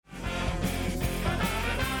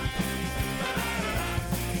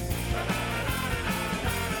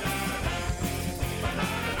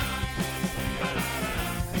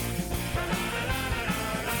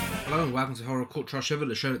Hello and welcome to Horror Cult Trash Over,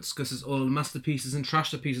 the show that discusses all the masterpieces and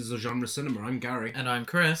trashpieces of genre cinema. I'm Gary. And I'm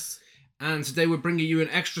Chris. And today we're bringing you an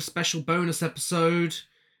extra special bonus episode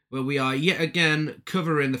where we are yet again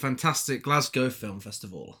covering the fantastic Glasgow Film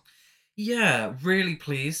Festival. Yeah, really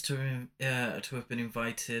pleased to have been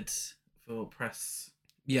invited for press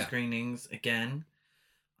screenings again.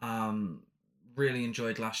 Really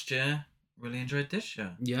enjoyed last year. Really enjoyed this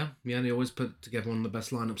year. Yeah, they always put together one of the best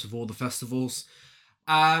lineups of all the festivals.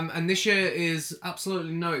 And this year is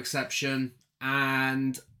absolutely no exception.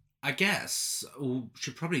 And I guess we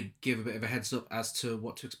should probably give a bit of a heads up as to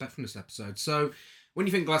what to expect from this episode. So, when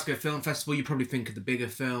you think Glasgow Film Festival, you probably think of the bigger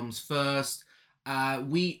films first.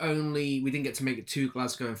 We didn't get to make it to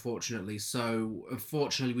Glasgow, unfortunately. So,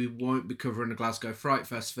 unfortunately, we won't be covering the Glasgow Fright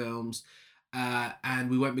Fest films, and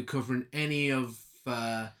we won't be covering any of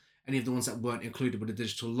the ones that weren't included with the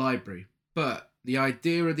digital library. But the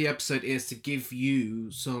idea of the episode is to give you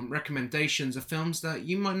some recommendations of films that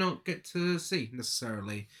you might not get to see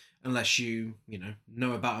necessarily, unless you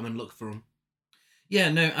know about them and look for them. Yeah,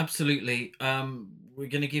 no, absolutely. We're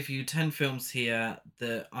going to give you 10 films here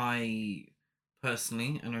that I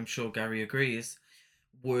personally, and I'm sure Gary agrees,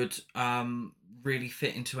 would really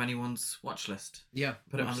fit into anyone's watch list. Yeah,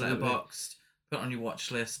 put it on Letterboxd, put it on your watch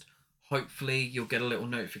list. Hopefully you'll get a little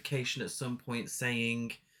notification at some point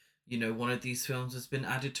saying, one of these films has been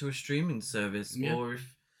added to a streaming service, or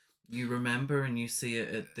if you remember and you see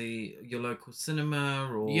it at your local cinema,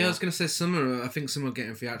 or I was going to say I think some are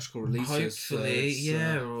getting theatrical releases. Hopefully,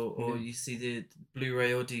 or you see the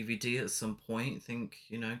Blu-ray or DVD at some point. I think,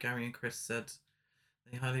 Gary and Chris said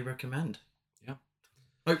they highly recommend. Yeah.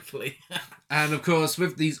 Hopefully. And of course,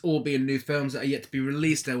 with these all being new films that are yet to be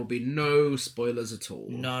released, there will be no spoilers at all.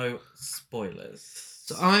 No spoilers.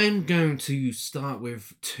 So I'm going to start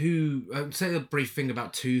with say a brief thing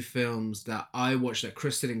about two films that I watched that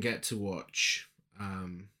Chris didn't get to watch.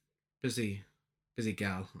 Busy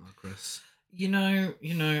gal, Chris.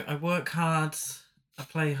 I work hard, I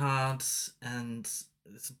play hard, and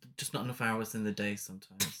it's just not enough hours in the day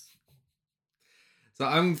sometimes. So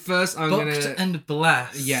I'm booked and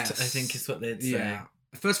blessed. Yes, I think is what they'd say. Yeah.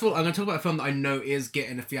 First of all, I'm going to talk about a film that I know is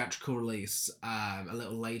getting a theatrical release a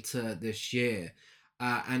little later this year.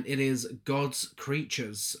 And it is God's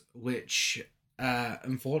Creatures, which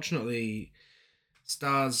unfortunately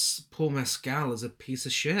stars Paul Mescal as a piece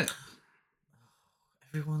of shit.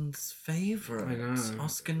 Everyone's favourite. I know.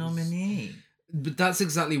 Oscar nominee. But that's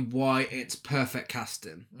exactly why it's perfect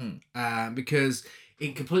casting. Because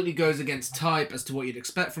it completely goes against type as to what you'd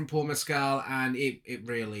expect from Paul Mescal, and it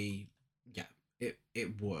really,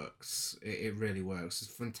 it works. It really works.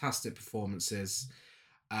 It's fantastic performances.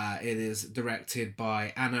 It is directed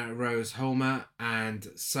by Anna Rose Holmer and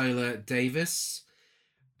Sailor Davis,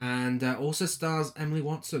 and also stars Emily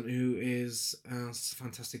Watson, who is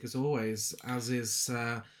fantastic as always, as is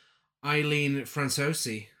Eileen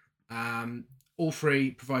Francosi. All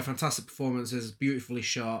three provide fantastic performances, beautifully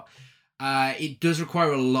shot. It does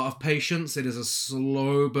require a lot of patience. It is a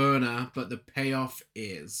slow burner, but the payoff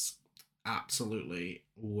is absolutely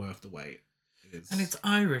worth the wait. And it's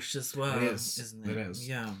Irish as well, isn't it? It is.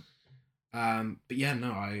 Yeah. But yeah,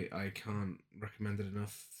 no, I can't recommend it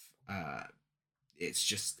enough.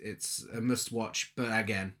 It's a must watch. But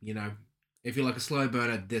again, if you like a slow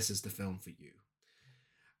burner, this is the film for you.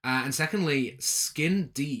 And secondly,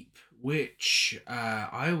 Skin Deep, which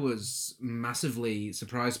I was massively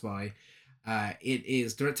surprised by. It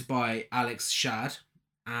is directed by Alex Shad,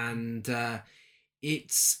 and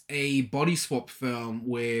it's a body swap film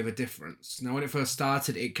with a difference. Now, when it first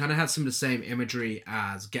started, it kind of had some of the same imagery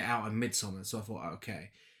as Get Out and Midsommar, so I thought,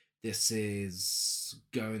 okay, this is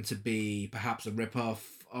going to be perhaps a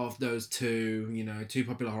rip-off of those two, two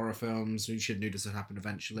popular horror films. We should knew this would happen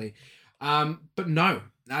eventually. But no,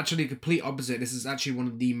 actually, complete opposite. This is actually one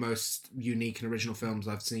of the most unique and original films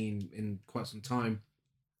I've seen in quite some time,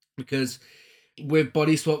 because with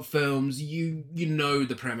body swap films, you know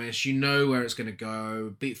the premise, you know where it's going to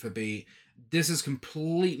go, beat for beat. This is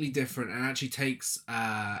completely different and actually takes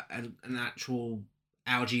an actual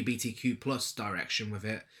LGBTQ plus direction with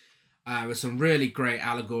it, with some really great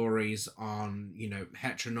allegories on,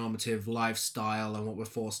 heteronormative lifestyle and what we're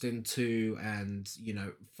forced into, and,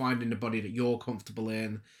 finding the body that you're comfortable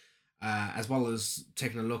in, as well as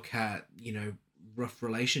taking a look at, rough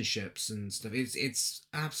relationships and stuff. It's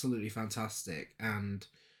absolutely fantastic, and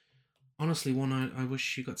honestly one I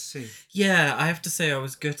wish you got to see. Yeah, I have to say I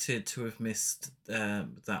was gutted to have missed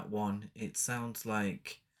that one. It sounds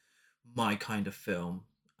like my kind of film,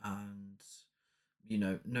 and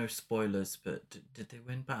no spoilers, but did they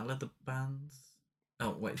win Battle of the Bands?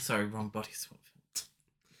 Oh wait, sorry, wrong body swap film.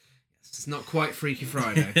 It's not quite Freaky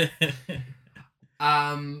Friday.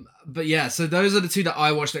 But yeah, so those are the two that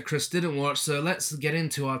I watched that Chris didn't watch. So let's get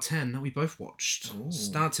into our 10 that we both watched. Ooh.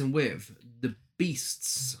 Starting with The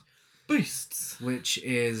Beasts. Which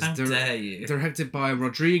is How dare you? Directed by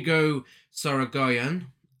Rodrigo Sorogoyen,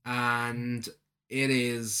 and it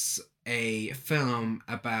is a film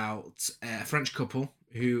about a French couple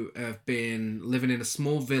who have been living in a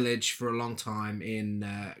small village for a long time in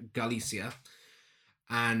Galicia.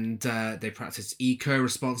 And they practice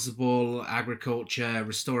eco-responsible agriculture,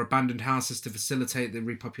 restore abandoned houses to facilitate the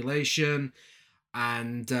repopulation,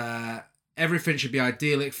 and everything should be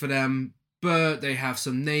idyllic for them. But they have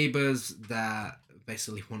some neighbours that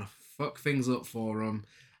basically want to fuck things up for them,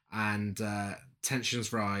 and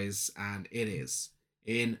tensions rise, and it is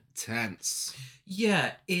intense.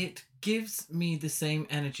 Yeah, it gives me the same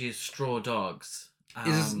energy as Straw Dogs.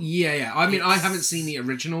 Yeah. I mean, I haven't seen the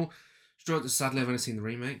original. Sadly, I've only seen the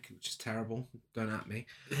remake, which is terrible. Don't at me.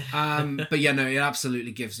 But yeah, no, it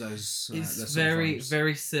absolutely gives those. It's very,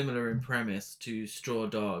 very similar in premise to Straw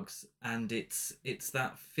Dogs, and it's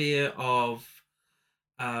that fear of,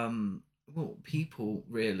 people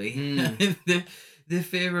really. the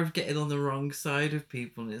fear of getting on the wrong side of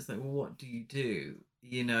people, and it's like, well, what do you do?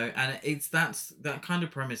 You know, and that kind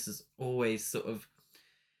of premise is always sort of,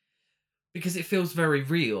 because it feels very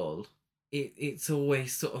real. It's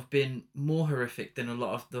always sort of been more horrific than a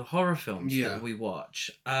lot of the horror films that we watch.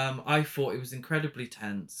 I thought it was incredibly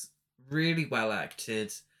tense, really well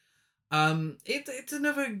acted. It's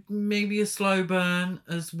another, maybe a slow burn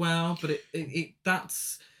as well, but it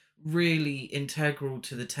that's really integral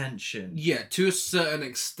to the tension. Yeah, to a certain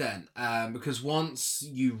extent, because once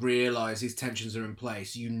you realise these tensions are in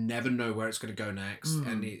place, you never know where it's going to go next,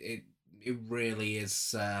 and it really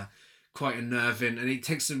is quite unnerving, and it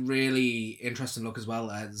takes a really interesting look as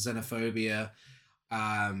well at xenophobia,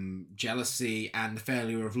 jealousy, and the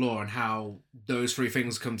failure of law, and how those three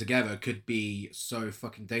things come together could be so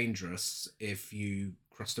fucking dangerous if you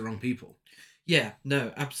cross the wrong people. Yeah,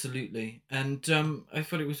 no, absolutely. And I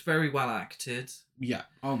thought it was very well acted. Yeah.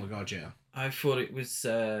 Oh my god, yeah. I thought it was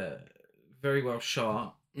very well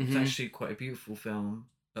shot. It's actually quite a beautiful film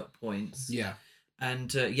at points. Yeah. And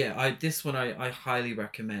this one I highly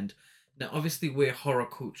recommend. Now, obviously, we're horror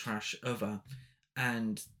cult trash over,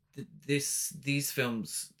 and these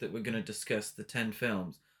films that we're going to discuss, the 10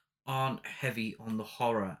 films, aren't heavy on the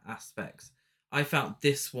horror aspects. I felt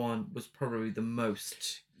this one was probably the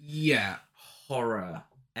most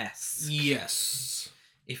horror-esque. Yes.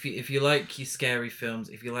 If you like your scary films,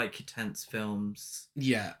 if you like your tense films,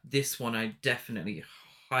 this one I definitely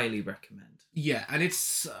highly recommend. Yeah, and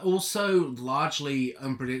it's also largely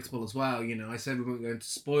unpredictable as well. You know, I said we won't go into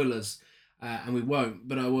spoilers, and we won't,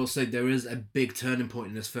 but I will say there is a big turning point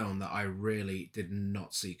in this film that I really did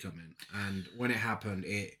not see coming. And when it happened,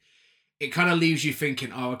 it kind of leaves you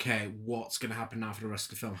thinking, oh, okay, what's going to happen now for the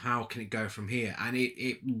rest of the film? How can it go from here? And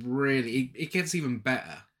it really gets even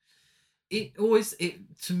better. It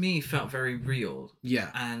to me felt very real. Yeah.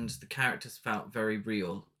 And the characters felt very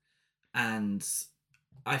real. And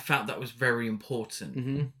I felt that was very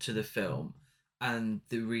important to the film and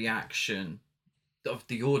the reaction of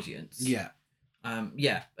the audience. Yeah.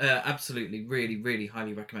 Absolutely. Really, really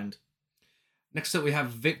highly recommend. Next up, we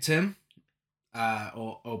have Victim,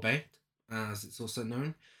 or Obey, as it's also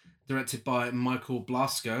known, directed by Michael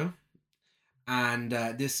Blasco. And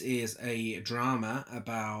this is a drama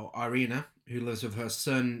about Irina, who lives with her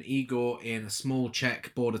son Igor in a small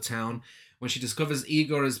Czech border town. When she discovers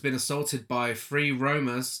Igor has been assaulted by 3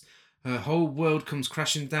 Romas, her whole world comes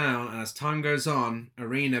crashing down, and as time goes on,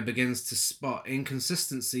 Irina begins to spot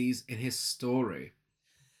inconsistencies in his story.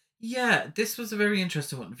 Yeah, this was a very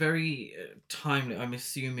interesting one. Very timely. I'm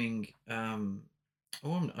assuming... I'm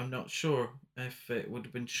not sure if it would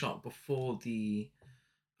have been shot before the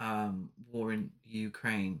war in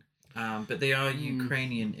Ukraine. But they are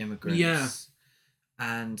Ukrainian immigrants. Yeah.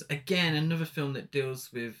 And again, another film that deals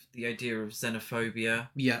with the idea of xenophobia.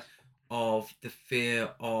 Yeah. Of the fear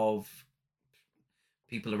of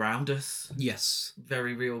people around us. Yes.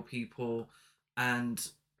 Very real people. And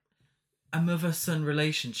a mother-son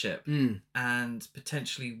relationship. And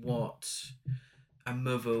potentially what a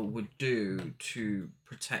mother would do to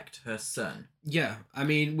protect her son. Yeah, I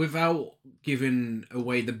mean, without giving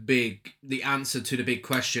away the answer to the big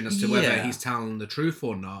question as to whether he's telling the truth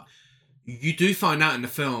or not, you do find out in the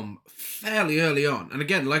film fairly early on. And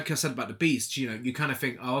again, like I said about the Beast, you know, you kind of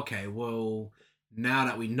think, oh, okay, well, now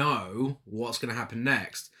that we know what's going to happen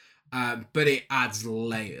next, but it adds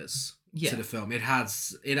layers to the film. It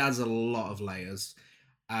adds a lot of layers.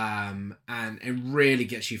 And it really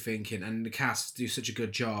gets you thinking. And the cast do such a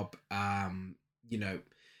good job. You know,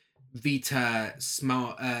 Vita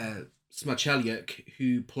Smachelyuk,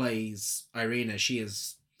 who plays Irina, she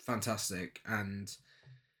is fantastic, and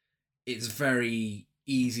it's very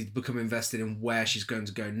easy to become invested in where she's going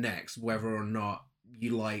to go next, whether or not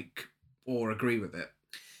you like or agree with it.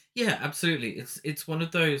 Yeah, absolutely. It's one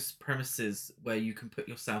of those premises where you can put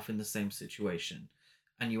yourself in the same situation,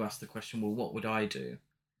 and you ask the question, well, what would I do?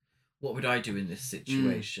 What would I do in this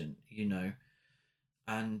situation? You know,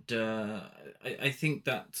 and I think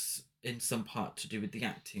that's in some part to do with the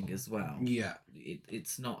acting as well. Yeah,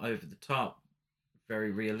 It's not over the top,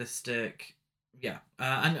 very realistic. Yeah,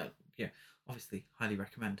 and yeah, obviously, highly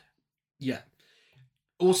recommend. yeah.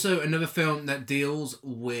 Also, another film that deals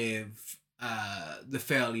with the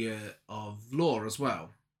failure of law as well.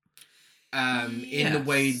 In the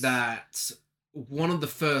way Yes. that one of the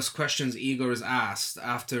first questions Igor is asked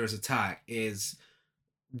after his attack is,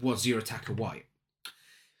 "Was your attacker white?"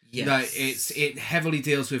 That Yes. it heavily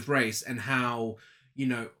deals with race and how,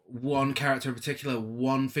 one character in particular,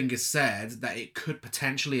 one thing is said that it could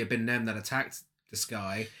potentially have been them that attacked this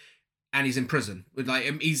guy, and he's in prison. With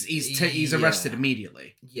like he's arrested Yeah.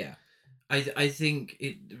 immediately. Yeah. I think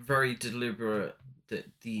it very deliberate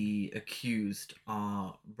that the accused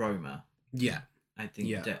are Roma. Yeah, I think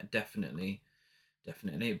yeah, definitely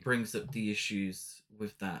it brings up the issues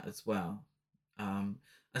with that as well, um,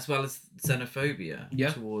 as well as xenophobia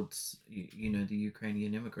yeah, towards the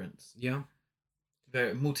Ukrainian immigrants. yeah.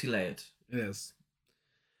 Very multi-layered. It is.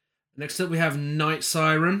 Next up, we have Night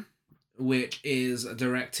Siren, which is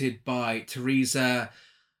directed by Teresa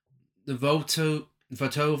Votova.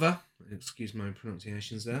 Excuse my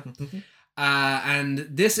pronunciations there. And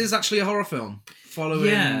this is actually a horror film following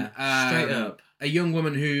straight up a young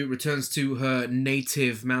woman who returns to her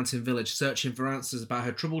native mountain village searching for answers about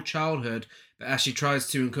her troubled childhood, but as she tries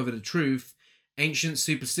to uncover the truth, ancient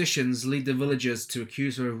superstitions lead the villagers to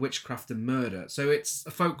accuse her of witchcraft and murder. So it's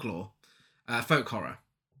a folk horror.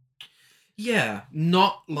 Yeah.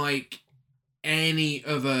 Not like any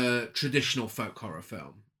other traditional folk horror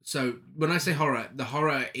film. So when I say horror, the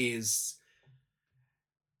horror is,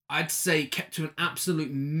 I'd say, kept to an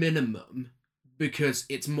absolute minimum because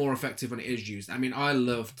it's more effective when it is used. I mean, I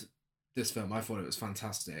loved this film. I thought it was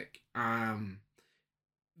fantastic.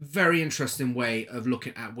 Very interesting way of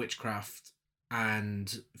looking at witchcraft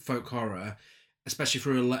and folk horror, especially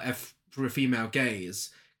through a female gaze,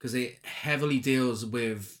 because it heavily deals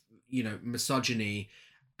with misogyny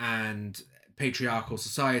and patriarchal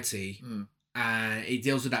society, and it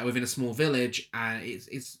deals with that within a small village, and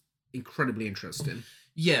it's incredibly interesting.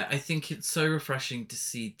 Yeah, I think it's so refreshing to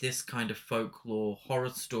see this kind of folklore horror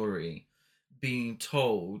story being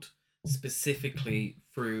told specifically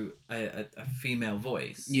through a female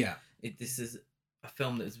voice. Yeah. This is a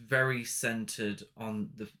film that's very centered on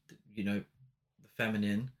the the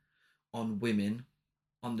feminine, on women,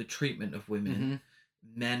 on the treatment of women. Mm-hmm.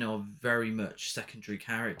 Men are very much secondary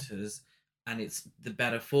characters, and it's the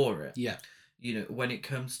better for it. Yeah. When it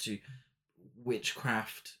comes to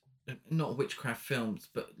witchcraft, not witchcraft films,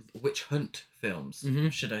 but witch hunt films,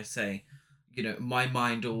 should I say? My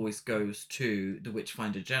mind always goes to the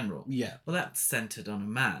Witchfinder General. Yeah. Well, that's centered on a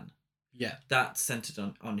man. Yeah. That's centered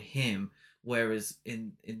on him. Whereas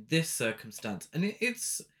in this circumstance, and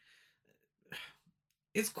it's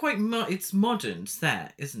quite it's modern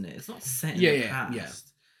set, isn't it? It's not set in the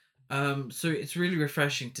past. So it's really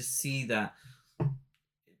refreshing to see that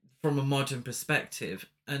from a modern perspective,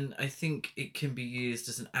 and I think it can be used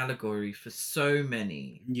as an allegory for so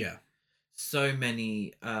many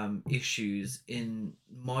issues in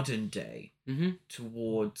modern day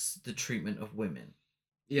towards the treatment of women.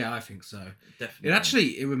 Yeah, I think so.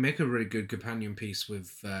 Definitely. It would make a really good companion piece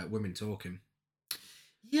with women talking.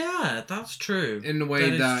 Yeah, that's true. In the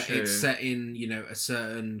way that it's set in, a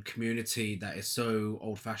certain community that is so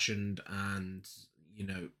old-fashioned and,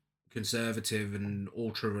 conservative and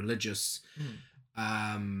ultra-religious.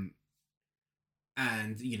 And,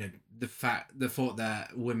 the thought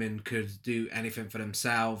that women could do anything for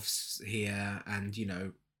themselves here and,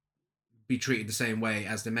 be treated the same way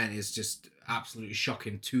as the men is just absolutely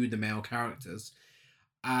shocking to the male characters.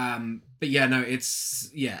 But yeah, no, it's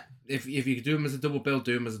if you could do them as a double bill,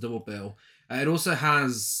 do them as a double bill. It also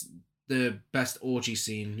has the best orgy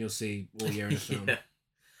scene you'll see all year in a film.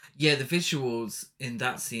 Yeah, the visuals in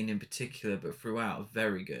that scene in particular, but throughout, are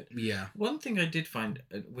very good. Yeah. One thing I did find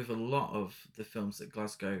with a lot of the films at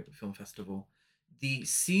Glasgow Film Festival, the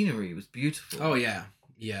scenery was beautiful. Oh yeah,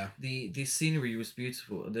 yeah. The scenery was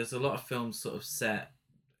beautiful. There's a lot of films sort of set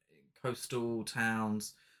in coastal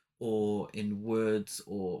towns or in woods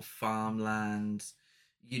or farmland,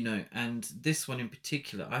 and this one in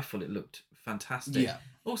particular, I thought it looked fantastic. Yeah.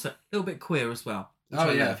 Also, a little bit queer as well, which Oh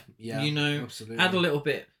I yeah, love. yeah, absolutely. Add a little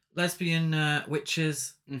bit lesbian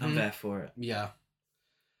witches. I'm there for it. Yeah.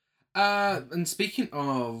 And speaking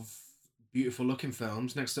of beautiful looking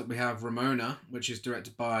films, next up we have Ramona, which is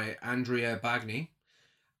directed by Andrea Bagni,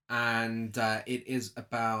 and it is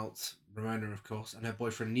about Ramona, of course, and her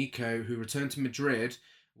boyfriend Nico, who return to Madrid,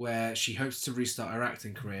 where she hopes to restart her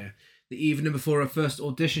acting career. The evening before her first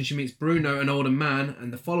audition, she meets Bruno, an older man,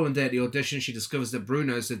 and the following day at the audition, she discovers that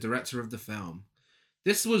Bruno is the director of the film.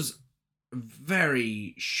 This was a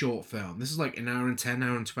very short film. This is like an hour and 10,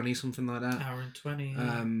 hour and 20, something like that. Hour and 20.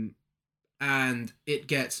 Yeah. And it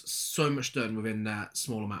gets so much done within that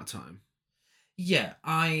small amount of time. Yeah,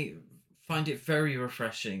 I find it very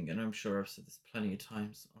refreshing, and I'm sure I've said this plenty of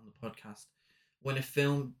times on the podcast, when a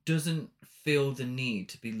film doesn't feel the need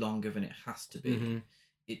to be longer than it has to be. Mm-hmm.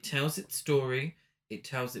 It tells its story, it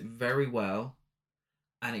tells it very well,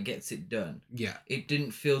 and it gets it done. Yeah. It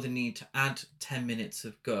didn't feel the need to add 10 minutes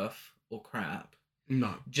of guff or crap.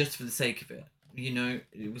 No. Just for the sake of it.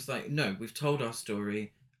 It was like, no, we've told our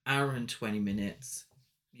story, hour and 20 minutes,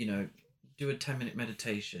 do a 10-minute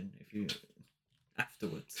meditation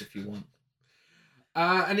afterwards if you want.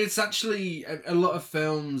 And it's actually a lot of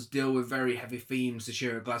films deal with very heavy themes this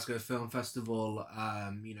year at Glasgow Film Festival.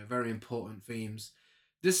 Very important themes.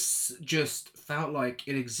 This just felt like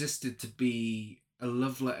it existed to be a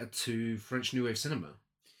love letter to French New Wave cinema.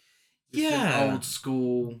 Yeah, old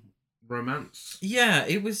school romance. Yeah,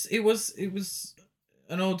 it was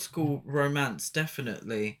an old school romance,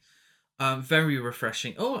 definitely. Very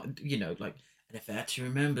refreshing. Oh, like an affair to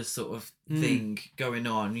remember sort of thing going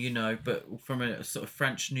on, but from a sort of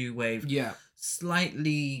French New Wave. Yeah.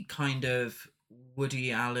 Slightly kind of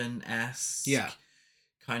Woody Allen-esque. Yeah.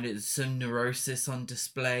 Kind of some neurosis on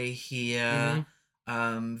display here.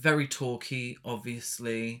 Very talky,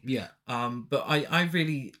 obviously. Yeah. But I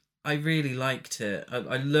really liked it.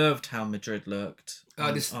 I loved how Madrid looked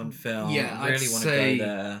on film. Yeah, I really want to go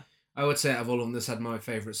there. I would say out of all of them, this had my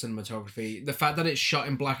favourite cinematography. The fact that it's shot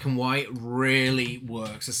in black and white really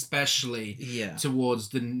works, especially towards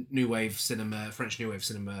the New Wave cinema, French New Wave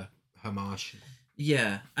cinema homage.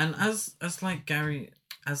 Yeah, and as Gary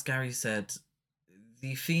said,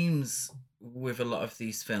 the themes with a lot of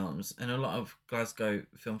these films and a lot of Glasgow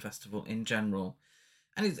Film Festival in general,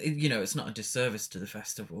 and it's not a disservice to the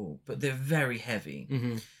festival, but they're very heavy.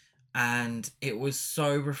 Mm-hmm. And it was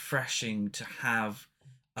so refreshing to have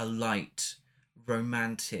a light,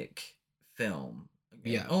 romantic film.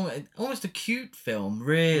 Yeah. Almost a cute film,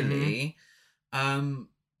 really. Mm-hmm.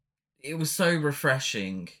 It was so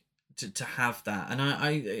refreshing to have that. And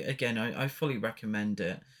I fully recommend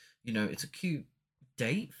it. It's a cute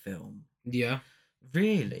date film. Yeah.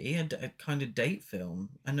 Really, a kind of date film.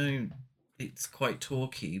 I know it's quite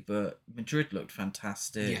talky, but Madrid looked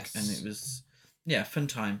fantastic. Yes. And it was, fun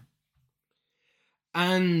time.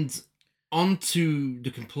 And on to the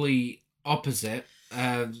complete opposite,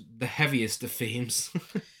 the heaviest of themes.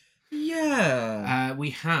 Yeah.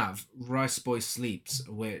 We have Rice Boy Sleeps,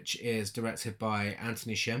 which is directed by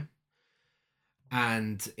Anthony Shem.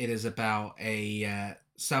 And it is about a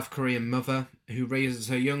South Korean mother who raises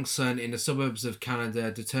her young son in the suburbs of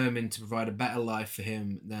Canada, determined to provide a better life for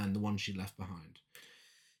him than the one she left behind.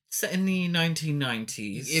 Set in the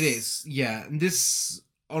 1990s. It is, yeah. And this,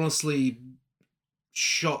 honestly,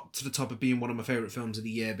 shot to the top of being one of my favourite films of the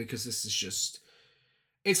year, because this is just...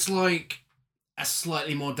 It's like a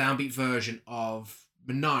slightly more downbeat version of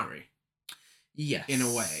Minari. Yes. In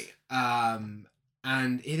a way.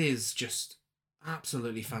 And it is just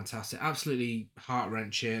absolutely fantastic. Absolutely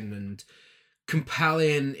heart-wrenching and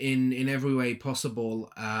compelling in every way possible.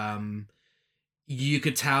 You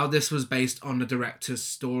could tell this was based on the director's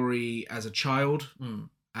story as a child.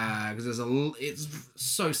 Because it's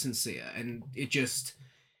so sincere, and it just,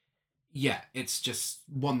 it's just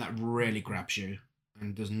one that really grabs you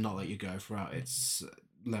and does not let you go throughout its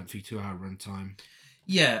lengthy 2-hour runtime.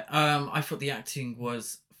 Yeah, I thought the acting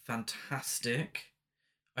was fantastic.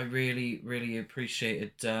 I really, really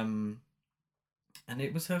appreciated, and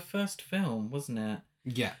it was her first film, wasn't it?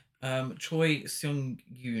 Yeah. Choi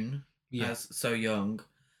Seung-yoon as So Young.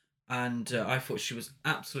 And I thought she was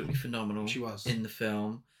absolutely phenomenal. She was. In the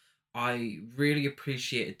film. I really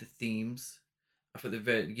appreciated the themes. I thought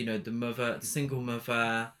the mother, single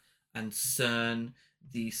mother and son,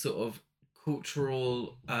 the sort of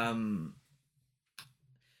cultural, I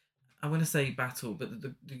want to say battle, but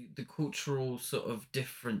the cultural sort of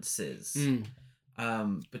differences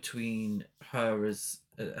between her as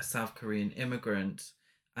a South Korean immigrant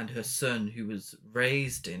and her son, who was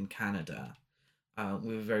raised in Canada,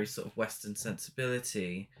 with a very sort of Western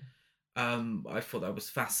sensibility. I thought that was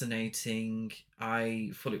fascinating. I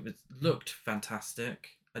thought it looked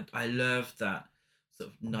fantastic. I loved that sort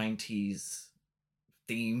of 90s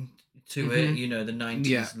theme to it, the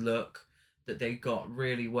 90s look that they got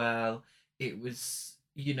really well. It was,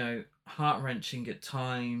 heart-wrenching at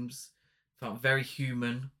times, felt very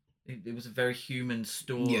human. It was a very human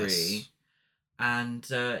story. Yes. And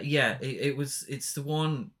it's the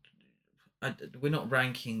one. We're not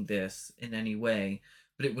ranking this in any way,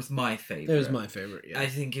 but it was my favorite. It was my favorite. Yeah. I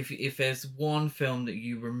think if there's one film that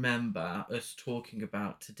you remember us talking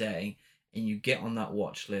about today, and you get on that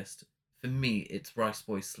watch list, for me, it's Rice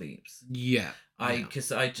Boy Sleeps. Yeah.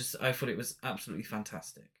 Because I thought it was absolutely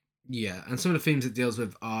fantastic. Yeah, and some of the themes it deals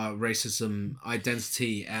with are racism,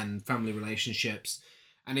 identity, and family relationships,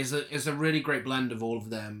 and is a really great blend of all of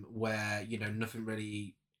them, where nothing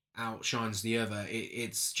really outshines the other.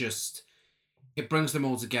 It's just, it brings them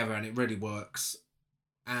all together, and it really works.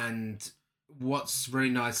 And what's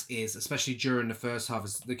really nice is, especially during the first half,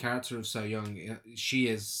 is the character of So Young. She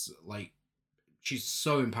is like, she's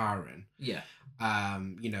so empowering. Yeah.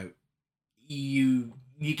 You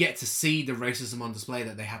get to see the racism on display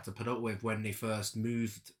that they had to put up with when they first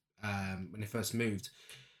moved.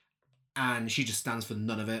 And she just stands for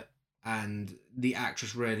none of it. And the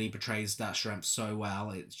actress really portrays that strength so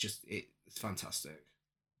well. It's fantastic.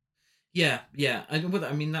 Yeah. I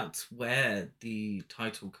mean, that's where the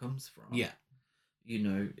title comes from. Yeah.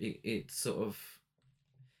 It's sort of,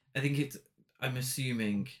 I think I'm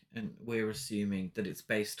assuming, and we're assuming, that it's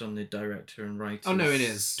based on the director and writer's it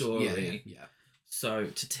is. Story. Yeah. So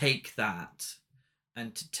to take that,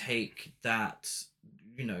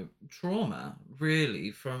 trauma,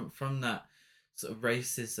 really, from that sort of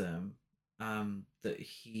racism that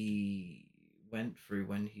he went through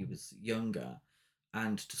when he was younger,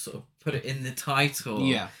 and to sort of put it in the title.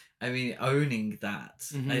 Yeah. I mean, owning that.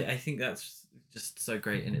 Mm-hmm. I think that's just so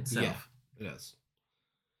great in itself. Yeah, it is.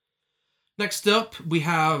 Next up, we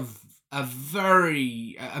have a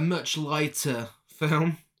much lighter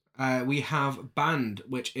film. We have Band,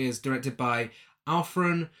 which is directed by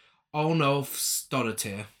Alfred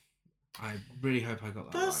Olnofsdottir. I really hope I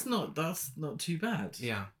got that right. That's not too bad.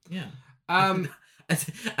 Yeah. Yeah.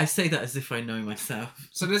 I say that as if I know myself.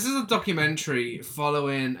 So this is a documentary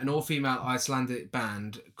following an all-female Icelandic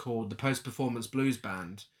band called the Post-Performance Blues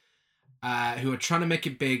Band, who are trying to make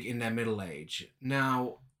it big in their middle age.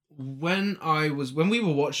 Now, when we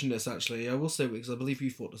were watching this, actually, I will say, because I believe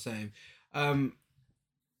you thought the same,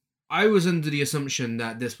 I was under the assumption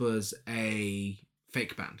that this was a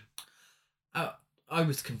fake band. I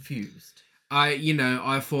was confused.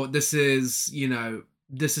 I thought this is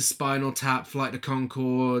Spinal Tap, Flight of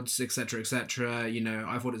Conchords, etc., etc.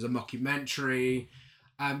 I thought it was a mockumentary.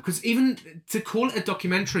 Because even to call it a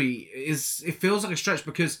documentary it feels like a stretch,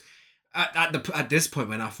 because at this point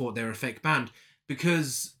when I thought they were a fake band,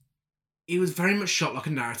 because it was very much shot like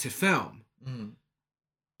a narrative film. Mm.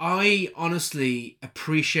 I honestly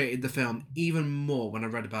appreciated the film even more when I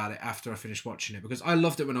read about it after I finished watching it, because I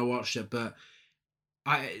loved it when I watched it, but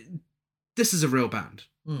this is a real band.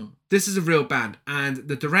 Mm. This is a real band, and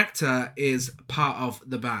the director is part of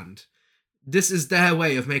the band. This is their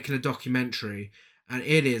way of making a documentary, and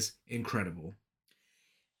it is incredible.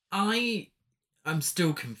 I'm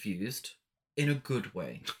still confused in a good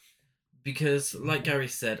way, because, like Gary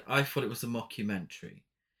said, I thought it was a mockumentary,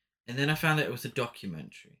 and then I found out it was a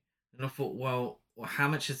documentary, and I thought, well, how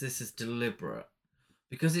much of this is deliberate?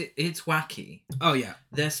 Because it's wacky. Oh yeah,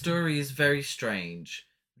 their story is very strange.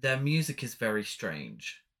 Their music is very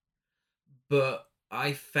strange, but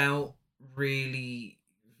I felt really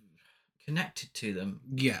connected to them.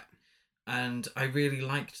 Yeah, and I really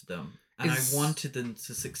liked them, and I wanted them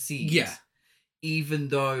to succeed. Yeah, even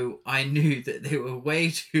though I knew that they were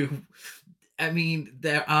way too. I mean,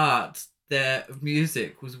 their art, their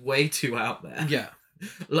music was way too out there. Yeah,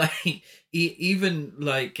 even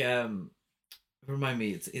remind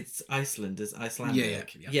me, it's Iceland, is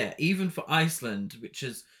Icelandic. Yeah. Even for Iceland, which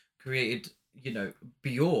has created,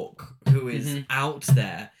 Bjork, who is out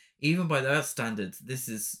there, even by their standards, this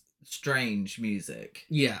is strange music.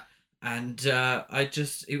 Yeah. And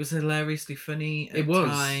it was hilariously funny at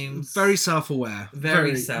times. Very self-aware.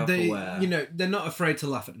 Very self-aware. They're not afraid to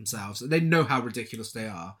laugh at themselves. They know how ridiculous they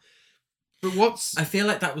are. But I feel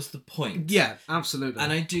like that was the point. Yeah, absolutely.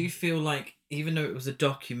 And I do feel like, even though it was a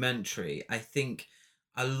documentary, I think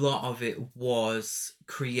a lot of it was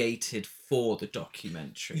created for the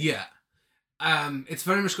documentary. Yeah. It's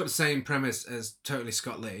very much got the same premise as Totally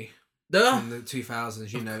Scott Lee. in the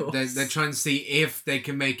 2000s. You know, course. they're trying to see if they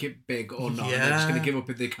can make it big or not. And they're just going to give up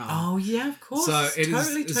if they can't. Oh yeah, of course. So it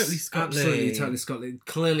totally is Scott Lee. Absolutely, totally Scott Lee.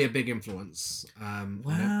 Clearly a big influence.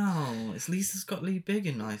 Wow, is Lisa Scott Lee big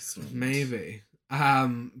in Iceland? Maybe.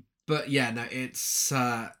 But yeah, no, it's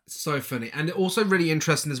so funny, and also really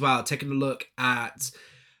interesting as well. Taking a look at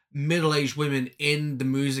middle-aged women in the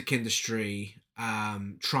music industry,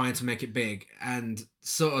 trying to make it big, and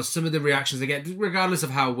sort of some of the reactions they get, regardless of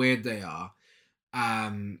how weird they are.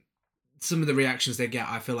 Some of the reactions they get,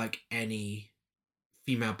 I feel like any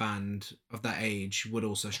female band of that age would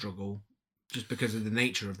also struggle, just because of the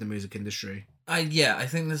nature of the music industry. I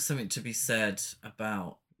think there's something to be said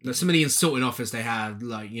about some of the insulting offers they had,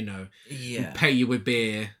 like, you know, pay you with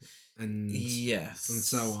beer and and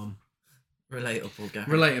so on. Relatable, Gary.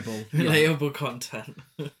 Relatable content.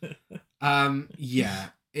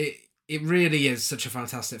 It really is such a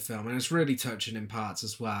fantastic film, and it's really touching in parts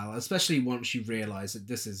as well, especially once you realise that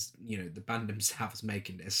this is, you know, the band themselves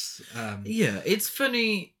making this. It's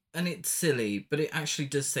funny and it's silly, but it actually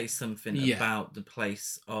does say something about the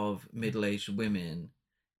place of middle-aged women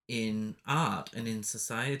in art and in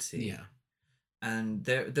society. Yeah. And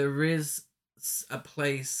there is a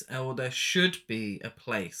place, or there should be a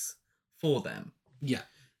place for them. Yeah.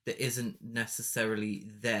 That isn't necessarily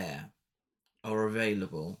there or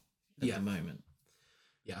available at the moment.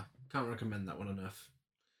 Yeah, can't recommend that one enough.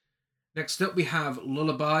 Next up we have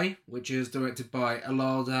Lullaby, which is directed by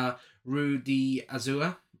Elalda Rudi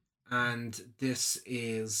Azua, and this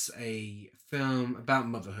is a film about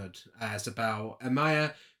motherhood. It's about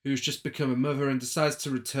Amaya, who's just become a mother and decides to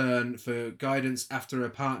return home for guidance after her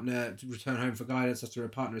partner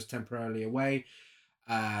is temporarily away,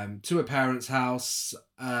 to her parents' house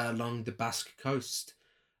along the Basque coast.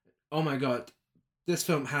 Oh my god, this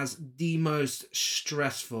film has the most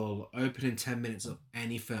stressful opening 10 minutes of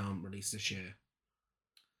any film released this year.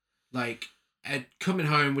 Like, coming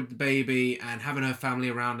home with the baby and having her family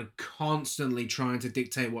around and constantly trying to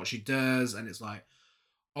dictate what she does, and it's like,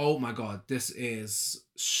 oh my god, this is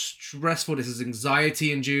stressful, this is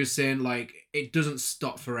anxiety inducing, like, it doesn't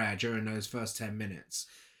stop for air during those first 10 minutes.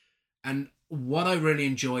 And what I really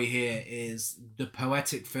enjoy here is the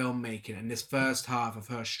poetic filmmaking and this first half of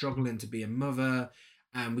her struggling to be a mother,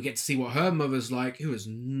 and we get to see what her mother's like, who is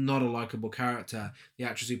not a likable character. The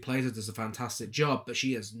actress who plays her does a fantastic job, but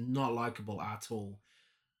she is not likable at all.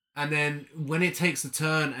 And then when it takes the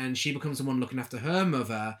turn and she becomes the one looking after her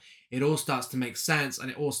mother, it all starts to make sense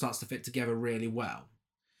and it all starts to fit together really well.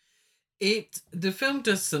 The film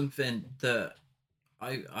does something that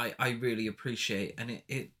I really appreciate, and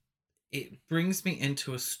it brings me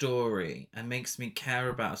into a story and makes me care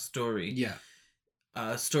about a story. Yeah.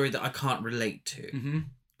 A story that I can't relate to. Mm-hmm.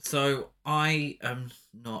 So I am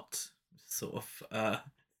not sort of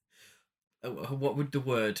what would the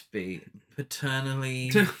word be?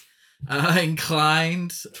 Paternally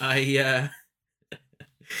inclined. I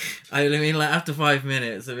mean, like, after 5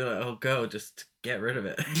 minutes, I'd be like, "Oh, girl, just get rid of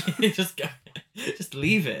it. just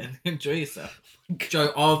leave it and enjoy yourself."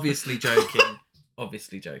 Obviously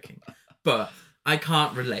joking, but I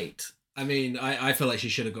can't relate. I mean, I feel like she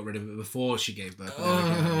should have got rid of it before she gave birth.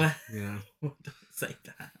 Yeah. Don't say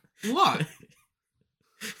that. What?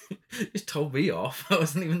 Just told me off. I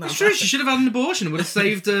wasn't even that. It's true. She should have had an abortion. It would have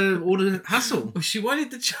saved all the hassle. Well, she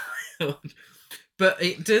wanted the child, but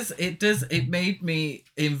it made me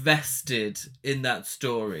invested in that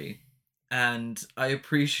story, and I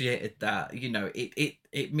appreciated that. You know,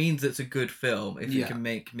 it means it's a good film if it can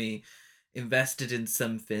make me invested in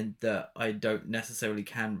something that I don't necessarily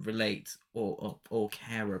can relate or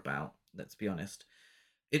care about. Let's be honest.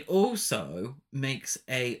 It also makes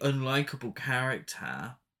a unlikable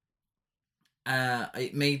character.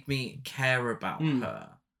 It made me care about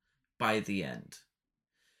her by the end,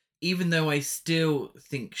 even though I still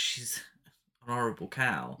think she's an horrible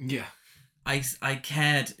cow. Yeah, I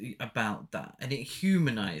cared about that, and it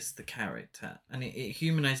humanized the character, and it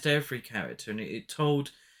humanized every character, and it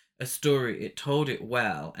told a story. It told it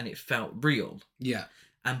well, and it felt real. Yeah,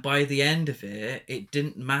 and by the end of it, it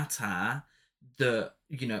didn't matter that,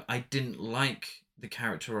 you know, I didn't like the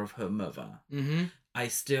character of her mother. Mm-hmm. I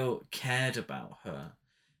still cared about her,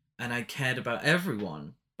 and I cared about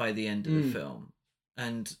everyone by the end of the film.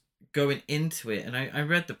 And going into it, and I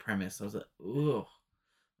read the premise, I was like, ugh,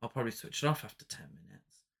 I'll probably switch it off after 10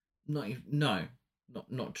 minutes.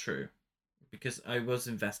 Not true. Because I was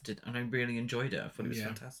invested and I really enjoyed it. I thought it was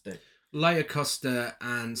fantastic. Laia Costa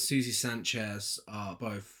and Susie Sanchez are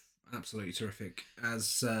both absolutely terrific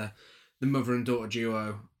as the mother and daughter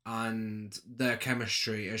duo, and their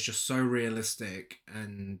chemistry is just so realistic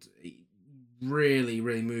and really,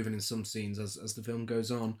 really moving in some scenes as the film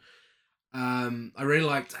goes on. I really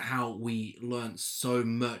liked how we learned so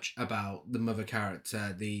much about the mother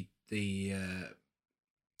character, the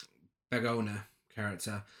Begona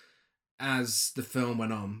character, as the film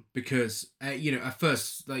went on, because at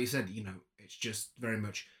first, like you said, it's just very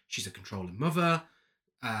much she's a controlling mother,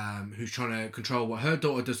 who's trying to control what her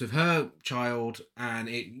daughter does with her child, and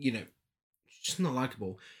it's just not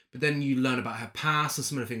likable. But then you learn about her past and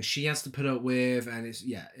some of the things she has to put up with, and it's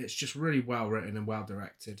just really well written and well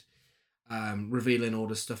directed, revealing all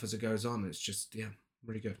the stuff as it goes on. It's just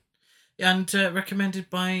really good. And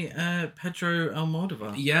recommended by Pedro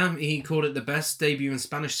Almodovar. Yeah, he called it the best debut in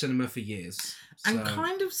Spanish cinema for years. So. And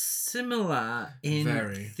kind of similar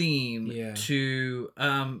in theme to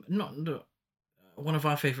not one of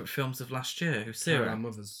our favourite films of last year, Husera. Parallel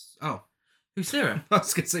Mothers. Oh. Husera. I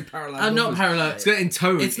was going to say Parallel Mothers. Not Parallel. It's in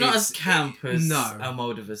tone. It's not as camp as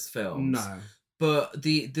Almodovar's films. No. But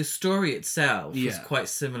the story itself is quite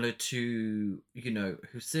similar to,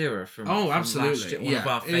 Husera from absolutely. Last year, one of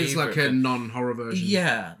our favourite. It's like a non-horror version.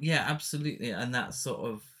 Yeah, absolutely. And that sort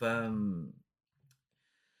of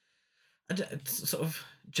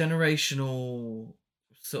generational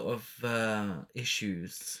sort of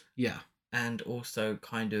issues. Yeah. And also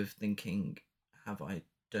kind of thinking, have I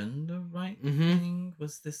done the right thing?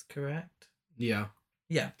 Was this correct? Yeah.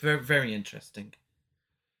 Yeah, very, very interesting.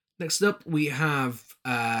 Next up, we have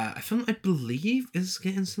a film I believe is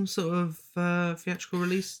getting some sort of theatrical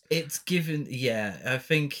release. It's given, I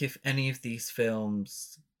think if any of these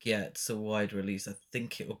films gets a wide release, I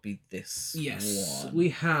think it will be this one. We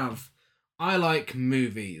have I Like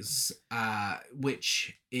Movies,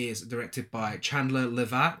 which is directed by Chandler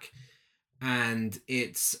Levac, and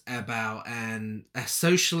it's about a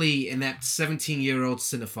socially inept 17-year-old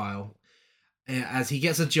cinephile as he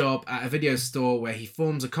gets a job at a video store where he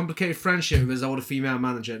forms a complicated friendship with his older female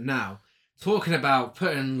manager. Now, talking about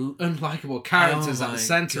putting unlikable characters at the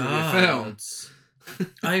centre of your film.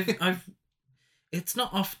 It's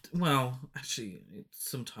not often, well, actually, it's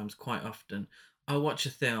sometimes quite often, I'll watch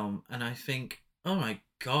a film and I think, oh my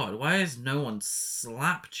God, why has no one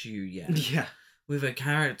slapped you yet? Yeah. With a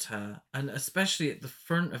character, and especially at the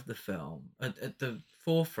front of the film, at the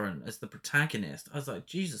forefront as the protagonist. I was like,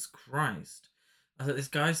 Jesus Christ. I thought, this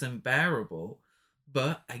guy's unbearable.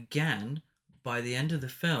 But again, by the end of the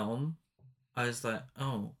film, I was like,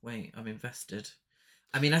 oh, wait, I'm invested.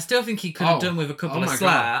 I mean, I still think he could have done with a couple of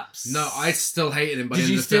slaps. God. No, I still hated him by the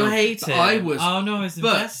end end of the film. Did you still hate him? I was. Oh, no, I was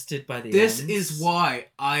invested by the end. This is why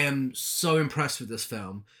I am so impressed with this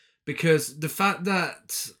film. Because the fact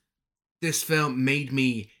that this film made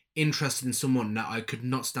me interested in someone that I could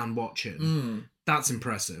not stand watching, that's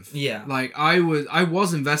impressive. Yeah. Like, I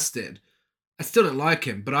was invested. I still didn't like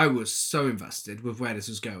him, but I was so invested with where this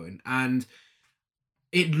was going. And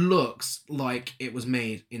it looks like it was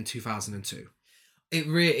made in 2002.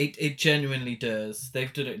 It genuinely does. They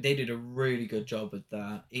did a really good job with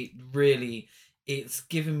that. It's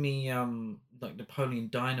given me like Napoleon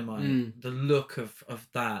Dynamite, the look of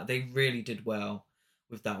that. They really did well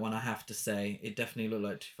with that one, I have to say. It definitely looked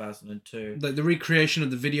like 2002. Like the recreation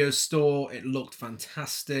of the video store, it looked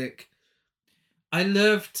fantastic. I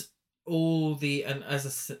loved all the, and as a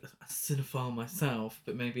cinephile myself,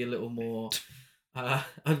 but maybe a little more,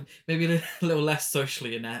 maybe a little less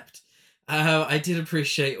socially inept, I did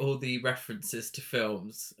appreciate all the references to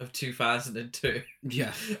films of 2002.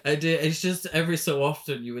 Yeah. I did. It's just every so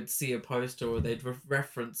often you would see a poster or they'd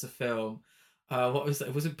reference a film. What was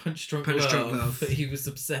that? Was it Punch Drunk Love that he was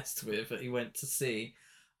obsessed with, that he went to see?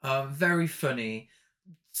 Very funny.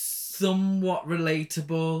 Somewhat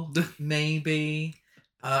relatable, maybe.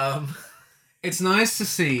 It's nice to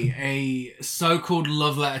see a so-called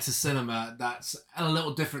love letter to cinema that's a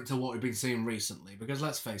little different to what we've been seeing recently. Because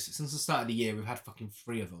let's face it, since the start of the year, we've had fucking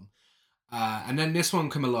 3 of them. And then this one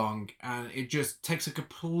come along, and it just takes a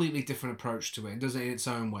completely different approach to it. It does it in its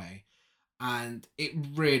own way. And it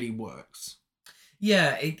really works.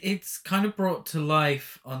 Yeah, it's kind of brought to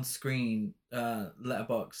life on screen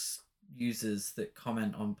letterbox users that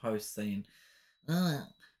comment on posts saying, the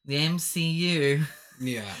MCU.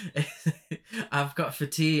 Yeah. I've got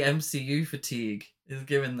MCU fatigue is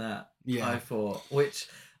given that, I thought, which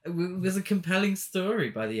was a compelling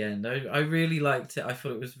story by the end. I really liked it. I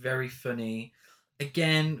thought it was very funny.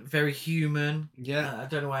 Again, very human. Yeah. I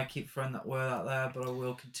don't know why I keep throwing that word out there, but I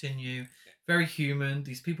will continue. Very human.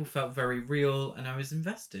 These people felt very real, and I was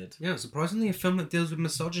invested. Yeah, surprisingly, a film that deals with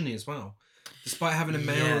misogyny as well. Despite having a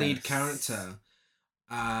male lead character,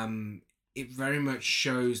 it very much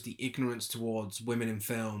shows the ignorance towards women in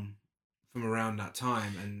film from around that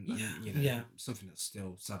time, and something that's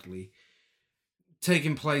still sadly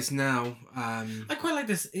taking place now. I quite like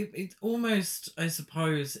this. It's almost, I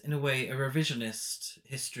suppose, in a way, a revisionist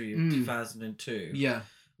history of 2002, Yeah.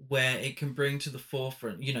 where it can bring to the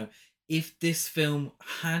forefront, if this film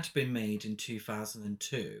had been made in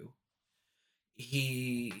 2002,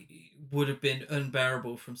 he would have been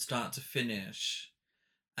unbearable from start to finish,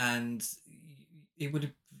 and it would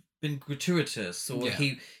have been gratuitous, or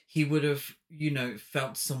Yeah. he would have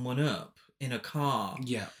felt someone up in a car.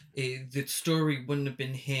 Yeah. The story wouldn't have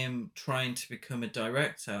been him trying to become a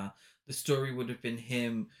director. The story would have been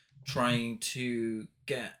him trying to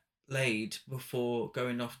get laid before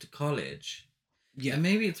going off to college. Yeah. And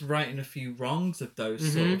maybe it's righting a few wrongs of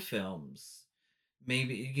those sort of films.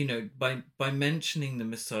 Maybe, by mentioning the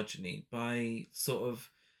misogyny, by sort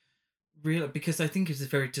of real, because I think it's a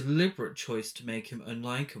very deliberate choice to make him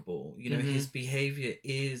unlikable. His behavior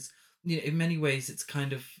is, in many ways, it's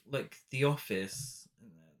kind of like The Office.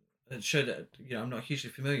 A show that I'm not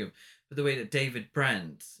hugely familiar with, but the way that David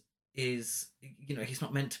Brent is, he's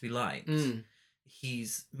not meant to be liked.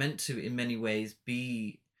 He's meant to, in many ways,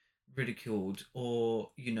 be ridiculed,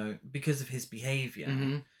 or because of his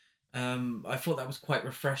behavior. I thought that was quite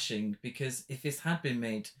refreshing, because if this had been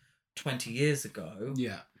made 20 years ago,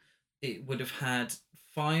 it would have had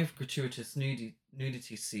 5 gratuitous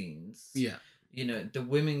nudity scenes. The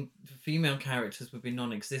female characters would be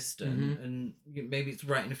non-existent, and maybe it's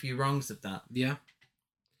righting a few wrongs of that.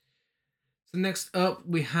 So next up,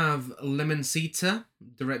 we have Lemoncita,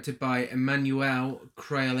 directed by Emmanuel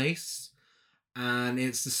Creales, and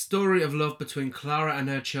it's the story of love between Clara and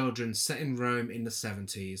her children, set in Rome in the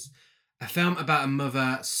 70s. A film about a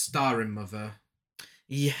mother, starring mother.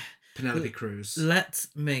 Yeah. Penelope Cruz. Let's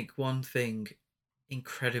make one thing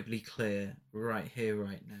incredibly clear right here,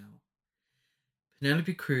 right now.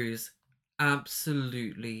 Penelope Cruz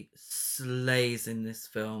absolutely slays in this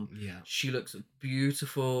film. She looks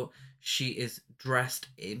beautiful. She is dressed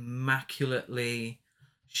immaculately.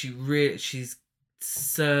 She's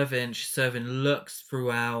serving looks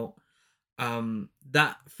throughout.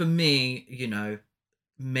 That for me,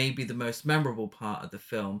 may be the most memorable part of the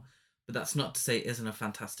film, but that's not to say it isn't a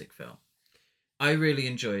fantastic film. I really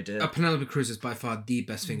enjoyed it. Penelope Cruz is by far the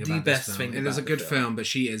best thing about this film. It is a good film, but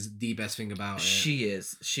she is the best thing about it. She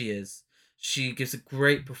is. She gives a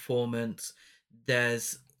great performance.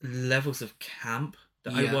 There's levels of camp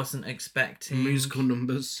that I wasn't expecting. Musical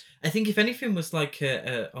numbers. I think if anything was like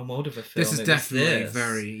a Almodovar film, this is definitely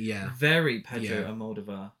very Pedro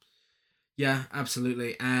Almodovar. Yeah,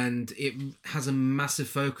 absolutely. And it has a massive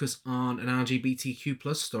focus on an LGBTQ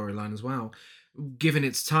plus storyline as well. Given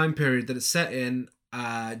its time period that it's set in,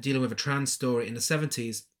 dealing with a trans story in the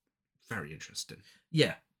 70s, very interesting.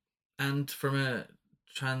 Yeah. And from a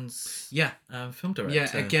trans film director.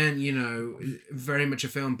 Yeah, again, very much a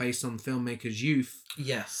film based on filmmakers' youth.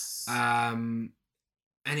 Yes. And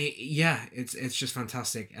it's just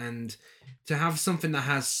fantastic. And to have something that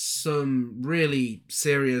has some really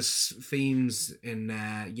serious themes in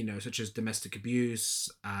there, such as domestic abuse,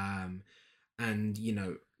 and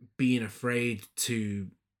being afraid to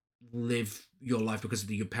live your life because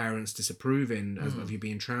of your parents disapproving of you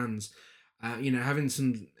being trans, having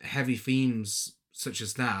some heavy themes such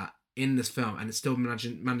as that in this film, and it's still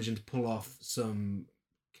managing to pull off some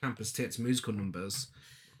campus tits musical numbers.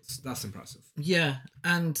 That's impressive. Yeah,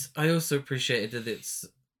 and I also appreciated that it's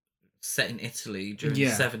set in Italy during the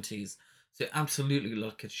 70s, so it absolutely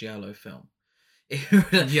like a giallo film.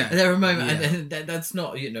 There were moments, and that's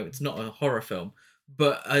not, it's not a horror film,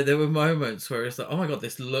 but there were moments where it's like, oh my god,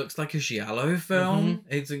 this looks like a giallo film.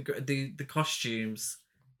 It's the costumes,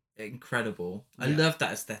 incredible. I love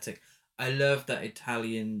that aesthetic. I love that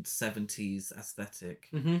Italian 70s aesthetic.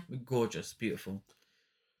 Gorgeous, beautiful.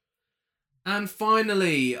 And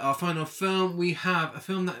finally, our final film, we have a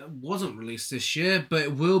film that wasn't released this year, but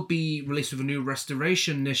it will be released with a new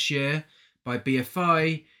restoration this year by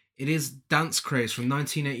BFI. It is Dance Craze from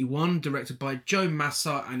 1981, directed by Joe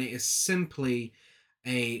Massa, and it is simply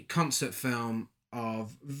a concert film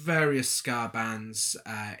of various ska bands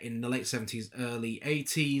in the late 70s, early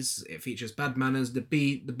 80s. It features Bad Manners, The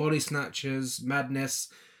Beat, The Body Snatchers, Madness,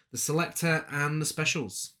 The Selector, and The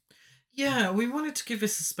Specials. Yeah, we wanted to give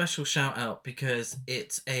this a special shout out because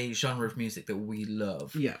it's a genre of music that we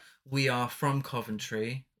love. Yeah. We are from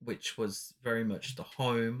Coventry, which was very much the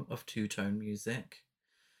home of two-tone music.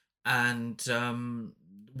 And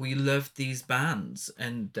we love these bands.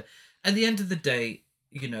 And at the end of the day,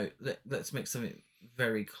 let's make something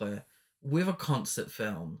very clear. With a concert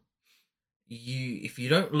film, if you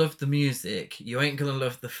don't love the music, you ain't gonna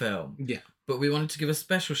love the film. Yeah. But we wanted to give a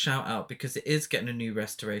special shout out because it is getting a new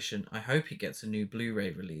restoration. I hope it gets a new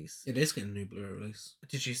Blu-ray release. It is getting a new Blu-ray release.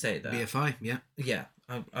 Did you say that? BFI, yeah. Yeah,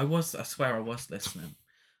 I swear I was listening.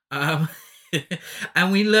 Um,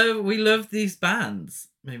 and we love these bands.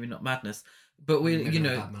 Maybe not Madness, but Maybe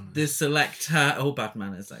not Bad Manners. the Selector or Bad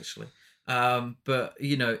Manners actually. But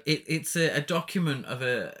it's a document of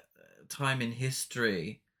a time in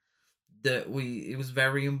history that it was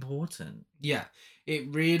very important. Yeah, it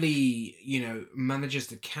really, manages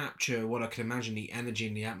to capture what I can imagine the energy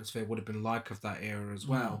and the atmosphere would have been like of that era as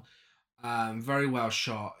well. Very well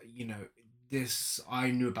shot.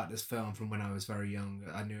 I knew about this film from when I was very young.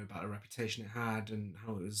 I knew about the reputation it had and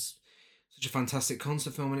how it was such a fantastic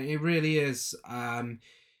concert film, and it really is.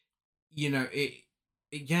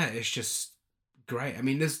 It's just great. I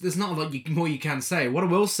mean, there's not a lot more you can say. What I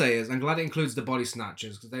will say is, I'm glad it includes the Body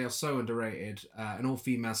Snatchers because they are so underrated. An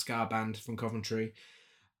all-female ska band from Coventry,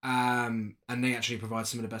 and they actually provide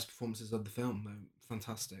some of the best performances of the film. They're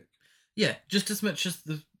fantastic. Yeah, just as much as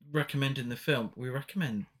recommending the film, we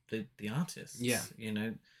recommend the artists. Yeah,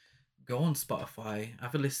 go on Spotify,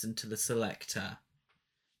 have a listen to the Selector.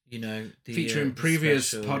 Featuring previous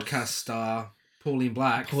specials. Podcast star Pauline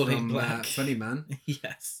Black from Funny Man.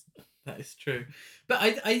 Yes, that is true. But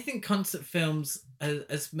I think concert films,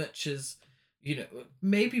 as much as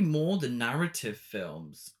maybe more than narrative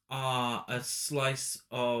films, are a slice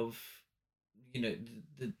of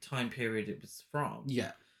the time period it was from.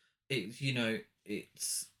 Yeah,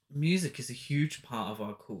 it's music is a huge part of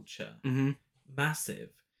our culture. Massive.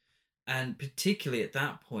 And particularly at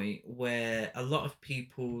that point where a lot of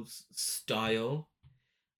people's style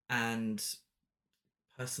and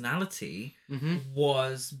personality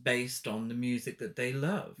was based on the music that they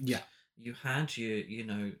loved. Yeah. You had your,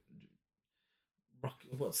 rock,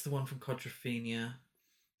 what's the one from Quadrophenia?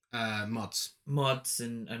 Mods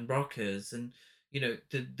and rockers. And,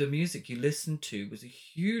 the music you listened to was a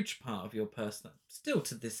huge part of your personality, still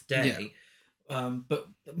to this day. Yeah. But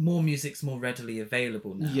more music's more readily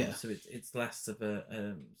available now, so it's less of a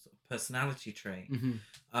sort of personality trait.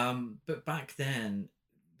 But back then,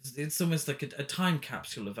 it's almost like a time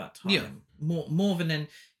capsule of that time. Yeah. More than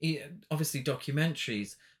obviously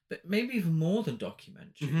documentaries, but maybe even more than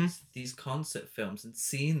documentaries. These concert films and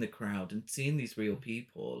seeing the crowd and seeing these real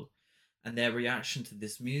people and their reaction to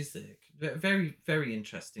this music, very, very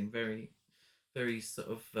interesting. Very, very sort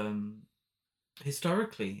of.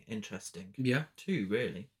 Historically interesting. Yeah. Too,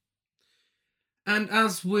 really. And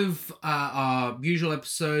as with our usual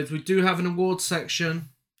episodes, we do have an awards section.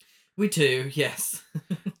 We do, yes.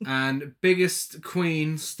 And Biggest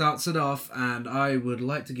Queen starts it off, and I would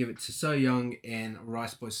like to give it to So Young in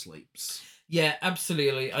Rice Boy Sleeps. Yeah,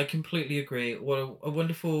 absolutely. I completely agree. What a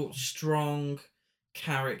wonderful, strong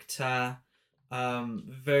character.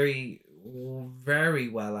 Very, very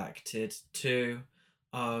well acted too.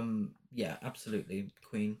 Yeah, absolutely,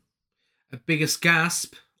 Queen. A Biggest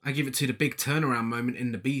Gasp, I give it to the big turnaround moment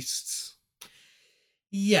in The Beasts.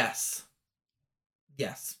 Yes,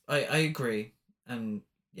 I agree, and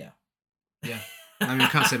yeah. I mean,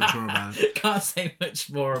 can't say much more about it. Can't say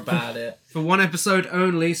much more about it. For one episode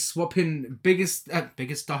only, swapping biggest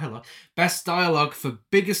dialogue, best dialogue for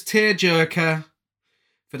biggest tearjerker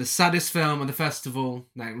for the saddest film of the festival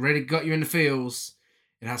that really got you in the feels.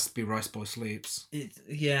 It has to be Rice Boy Sleeps.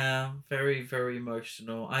 Very, very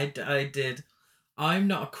emotional. I did. I'm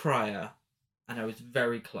not a crier, and I was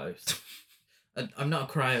very close. I'm not a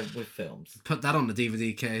crier with films. Put that on the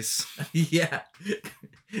DVD case. Yeah.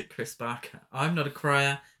 Chris Barker. I'm not a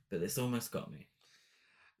crier, but this almost got me.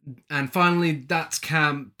 And finally, That's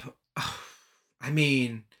Camp. I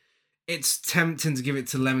mean, it's tempting to give it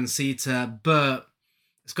to Lemon Cedar, but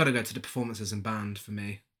it's got to go to the performances and band for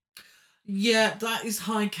me. Yeah, that is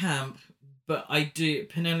high camp, but I do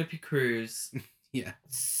Penelope Cruz. Yeah.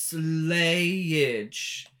 Slayage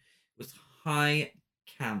was high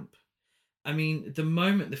camp. I mean, the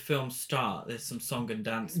moment the film starts, there's some song and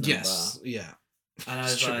dance number. Yes, yeah. And I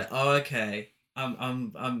was like, oh, okay,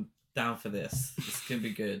 I'm down for this. This can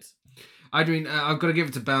be good. I mean, I've got to give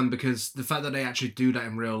it to band because the fact that they actually do that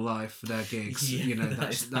in real life for their gigs,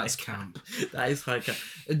 that's camp. That is high camp.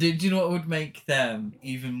 Do you know what would make them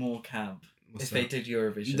even more camp? What's that? They did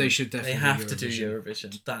Eurovision. They should definitely. They have to do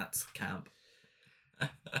Eurovision. That's camp.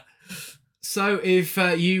 So, if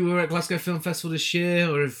you were at Glasgow Film Festival this year,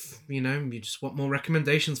 or if you just want more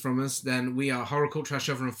recommendations from us, then we are Horror Cult Trash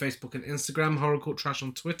over on Facebook and Instagram, Horror Cult Trash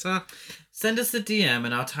on Twitter. Send us a DM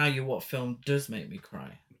and I'll tell you what film does make me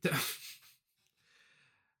cry.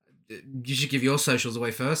 You should give your socials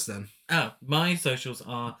away first, then. Oh, my socials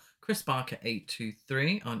are Chris Barker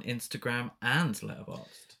 823 on Instagram and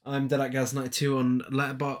Letterboxd. I'm DeadAtGaz92 on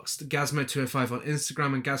Letterboxd, Gazmo205 on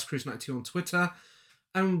Instagram, and GazCruise92 on Twitter.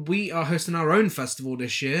 And we are hosting our own festival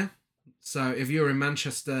this year. So if you're in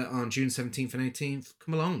Manchester on June 17th and 18th,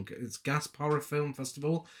 come along. It's Gasp Horror Film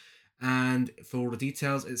Festival. And for all the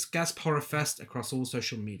details, it's Gasp Horror Fest across all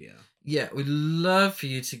social media. Yeah, we'd love for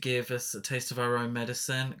you to give us a taste of our own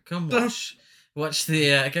medicine. Come watch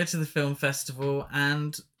the go to the film festival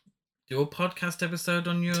and do a podcast episode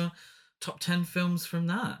on your top 10 films from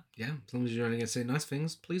that. Yeah, as long as you're only going to say nice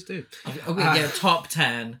things, please do. Yeah, top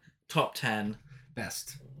 10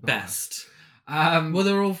 best. Well,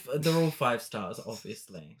 they're all 5 stars,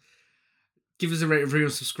 obviously. Give us a rate, review,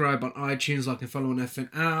 and subscribe on iTunes, like and follow on everything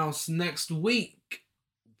else. Next week,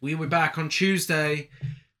 we'll be back on Tuesday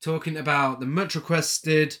talking about the much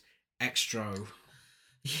requested Extra.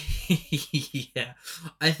 Yeah,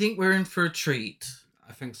 I think we're in for a treat.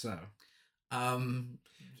 I think so.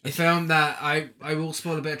 A film that I will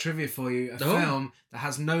spoil a bit of trivia for you. Film that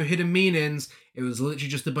has no hidden meanings. It was literally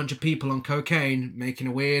just a bunch of people on cocaine making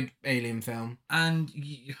a weird alien film. And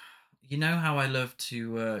you know how I love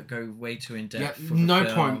to go way too in depth. Yeah,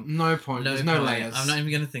 no point. There's no layers. I'm not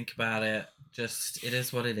even going to think about it. Just, it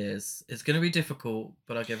is what it is. It's going to be difficult,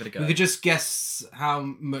 but I'll give it a go. We could just guess how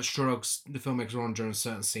much drugs the filmmakers are on during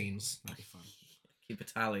certain scenes. That'd be fun. Keep a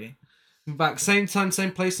tally. Back same time,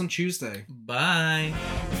 same place on Tuesday. Bye.